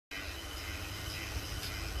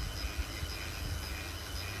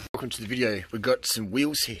welcome to the video. We've got some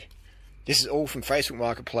wheels here. This is all from Facebook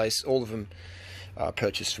Marketplace. All of them are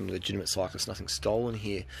purchased from legitimate cyclists, nothing stolen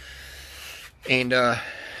here. And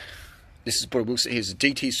this is what a wheel set. Here's a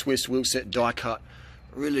DT Swiss wheel set, die cut,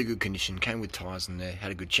 really good condition. Came with tyres in there.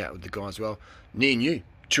 Had a good chat with the guy as well. Near new,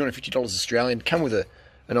 $250 Australian. Come with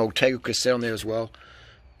an old Tegra cassette on there as well.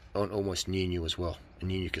 Almost near new as well. A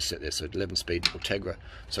near new cassette there, so 11-speed Tegra.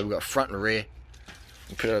 So we've got front and rear.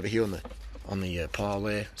 We'll put it over here on the pile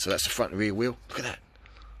there. So that's the front and rear wheel. Look at that.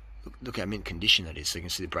 Look how mint condition that is. So you can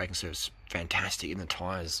see the braking surface, fantastic. And the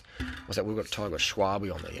tyres, what's that? We've got a tyre, got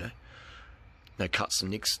Schwabe on there, you know. No cuts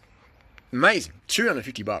and nicks. Amazing.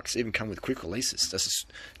 $250. Even come with quick releases. That's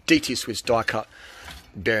a DT Swiss die cut.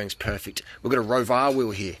 Bearings perfect. We've got a Rovar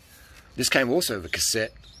wheel here. This came also with a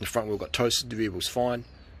cassette. The front wheel got toasted. The rear wheel's fine.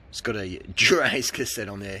 It's got a Dura-Ace cassette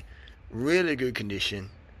on there. Really good condition.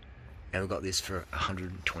 And we've got this for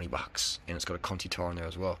 $120, and it's got a Conti tire on there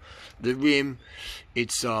as well. The rim,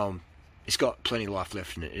 it's got plenty of life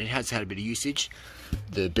left in it. It has had a bit of usage.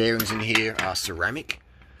 The bearings in here are ceramic.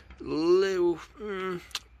 Little,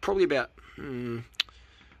 probably about,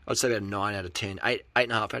 I'd say about 9 out of 10,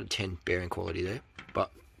 8.5 out of 10 bearing quality there.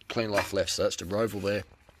 But plenty of life left. So that's the Roval there.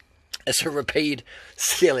 It's a Rapide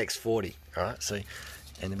CLX40. All right, so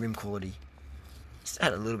and the rim quality. It's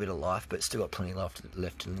had a little bit of life, but still got plenty of life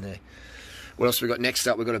left in there. What else we got next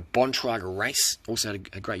up? We've got a Bontrager Race. Also had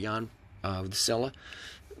a great yarn with the seller.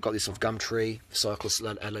 Got this off Gumtree. Cyclists,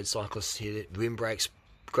 Adelaide cyclists here. Rim brakes,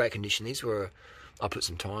 great condition. These were, I put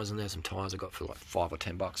some tyres in there. Some tyres I got for like $5 or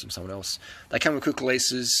 $10 from someone else. They come with quick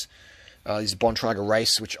releases. These are Bontrager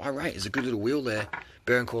Race, which I rate. There's a good little wheel there.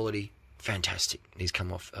 Bearing quality, fantastic. These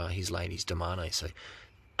come off his lady's Domane, so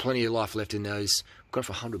plenty of life left in those. Got it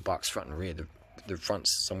for $100 front and rear. The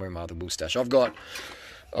front's somewhere in my other wheel stash. I've got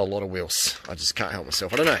a lot of wheels. I just can't help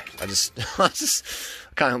myself. I don't know. I just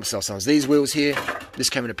can't help myself sometimes. These wheels here, this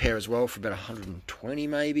came in a pair as well for about $120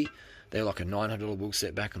 maybe. They're like a $900 wheel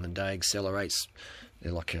set back in the day. Accelerates.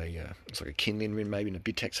 They're like it's like a Kinlin rim maybe in a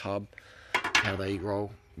Bitex hub. How they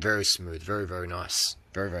roll. Very smooth. Very, very nice.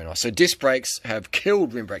 Very, very nice. So disc brakes have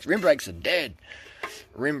killed rim brakes. Rim brakes are dead.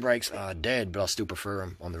 Rim brakes are dead, but I still prefer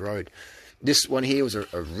them on the road. This one here was a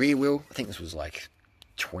rear wheel. I think this was like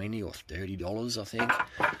 $20 or $30, I think.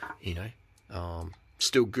 You know,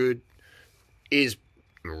 still good. Is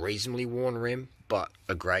a reasonably worn rim, but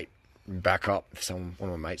a great backup. If one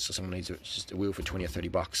of my mates or someone needs just a wheel for $20 or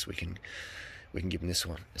 $30, we can give them this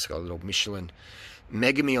one. It's got a little Michelin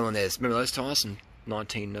Megami on there. Remember those tyres from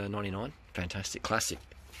 1999? Fantastic, classic.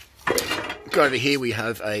 Go over here. We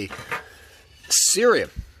have a Cerium.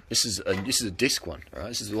 This is a disc one, all right?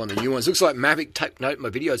 This is one of the new ones. Looks like Mavic. Take note in my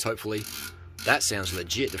videos, hopefully. That sounds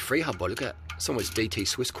legit. The free hub body, look at that. It's almost DT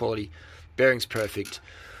Swiss quality. Bearings perfect.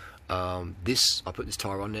 I put this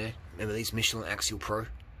tyre on there. Remember these Michelin Axial Pro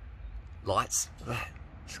lights?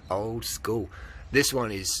 It's old school. This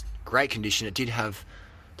one is great condition. It did have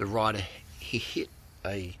the rider, he hit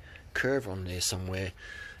a curve on there somewhere.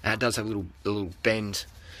 And it does have a little bend,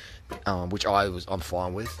 which I'm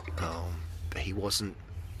fine with. But he wasn't.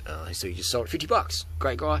 So he just sold it $50.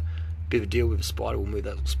 Great guy. Bit of a deal with a spider. We'll move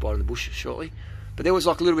that spider in the bush shortly. But there was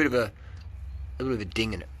like a little bit of a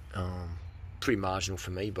ding in it. Pretty marginal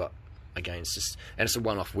for me, but again, it's a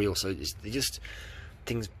one-off wheel. So they're just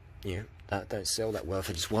things, you know, that don't sell that well if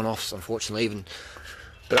they're just one-offs, unfortunately.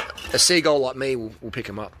 But a seagull like me will pick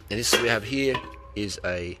them up. And this we have here is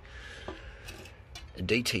a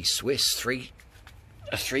DT Swiss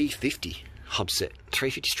 350 hub set,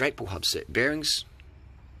 350 straight pull hub set. Bearings,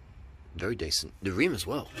 very decent. The rim as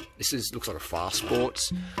well. Looks like a Fast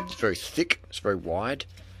Sports. It's very thick. It's very wide.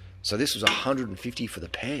 So this was $150 for the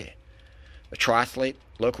pair. A triathlete,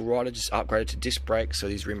 local rider, just upgraded to disc brakes. So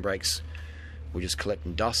these rim brakes were just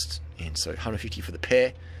collecting dust, and so $150 for the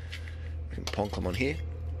pair. We can ponk them on here.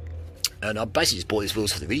 And I basically just bought these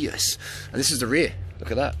wheels for the videos. And this is the rear.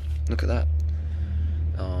 Look at that. Look at that.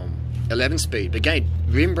 11-speed. But again,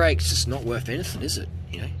 rim brakes just not worth anything, is it?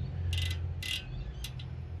 You know.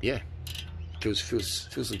 Yeah. Feels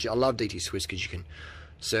legit. I love DT Swiss because you can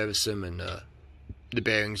service them, and the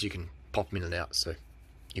bearings you can pop them in and out. So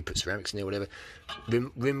you put ceramics in there, whatever.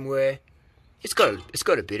 Rim wear, it's got a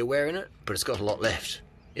bit of wear in it, but it's got a lot left.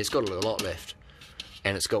 It's got a lot left,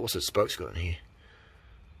 and it's got, what's the spokes got in here?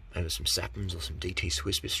 Maybe some Sappins or some DT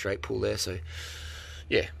Swiss bit straight pull there. So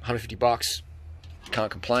yeah, $150.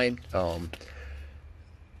 Can't complain.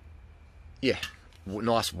 Yeah,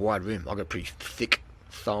 nice wide rim. I've got a pretty thick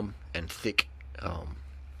thumb and thick.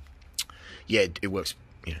 Yeah, it works,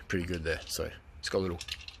 you know, pretty good there. So it's got a little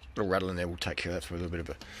rattle in there. We'll take care of that for a little bit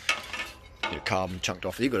of carbon chunked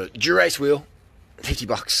off. You've got a Dura-Ace wheel.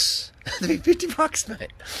 $50. 50 bucks,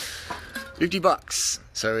 mate. 50 bucks.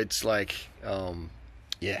 So it's like,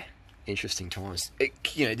 yeah, interesting times.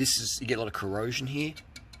 You know, you get a lot of corrosion here,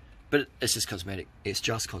 but it's just cosmetic. It's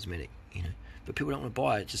just cosmetic, you know. But people don't want to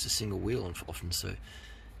buy it, just a single wheel often. So,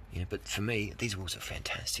 you know, but for me, these wheels are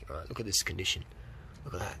fantastic, right? Look at this condition.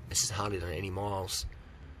 Look at that. This is hardly done any miles.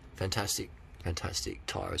 Fantastic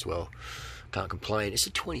tyre as well. Can't complain. It's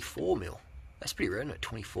a 24 mil. That's pretty rare, isn't it?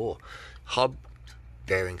 24. Hub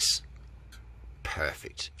bearings,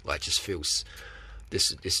 perfect. Like, just feels.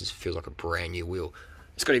 This feels like a brand new wheel.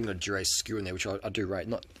 It's got even a Dura skewer in there, which I do rate.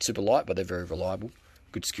 Not super light, but they're very reliable.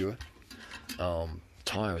 Good skewer.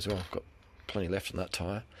 Tyre as well. I've got plenty left on that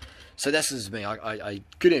tyre. So that's just me. I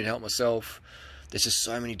couldn't even help myself. There's just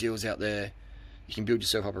so many deals out there. You can build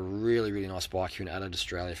yourself up a really, really nice bike here in Adelaide,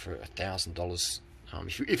 Australia for $1,000.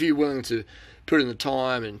 If you're willing to put in the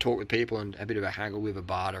time and talk with people and a bit of a haggle with a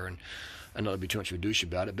barter and not be too much of a douche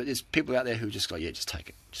about it. But there's people out there who just go, yeah, just take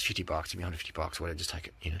it. Just $50, give me $150, whatever, just take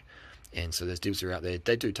it, you know. And so there's deals that are out there.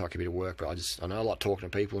 They do take a bit of work, but I know I like talking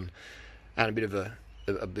to people and having a bit of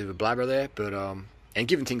a blabber there, but and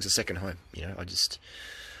giving things a second home, you know.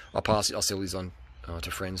 I'll sell these on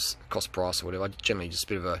to friends, cost price or whatever. I generally just a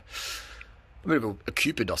bit of a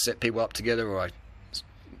Cupid. I set people up together, or I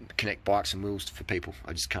connect bikes and wheels for people.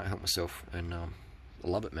 I just can't help myself, and I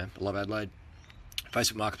love it, man. I love Adelaide.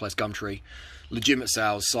 Facebook Marketplace, Gumtree, legitimate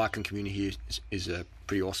sales, cycling community here is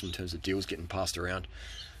pretty awesome in terms of deals getting passed around.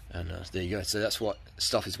 And there you go. So that's what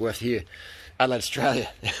stuff is worth here, Adelaide, Australia.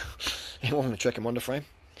 Anyone want to check a Monda frame?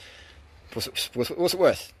 What's it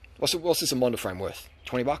worth? What's this a Monda frame worth?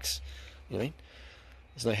 $20? You know what I mean?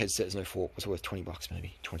 There's no headset, there's no fork. What's it worth? $20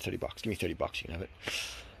 maybe? $20, $30. Give me $30, you can have it.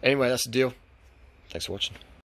 Anyway, that's the deal. Thanks for watching.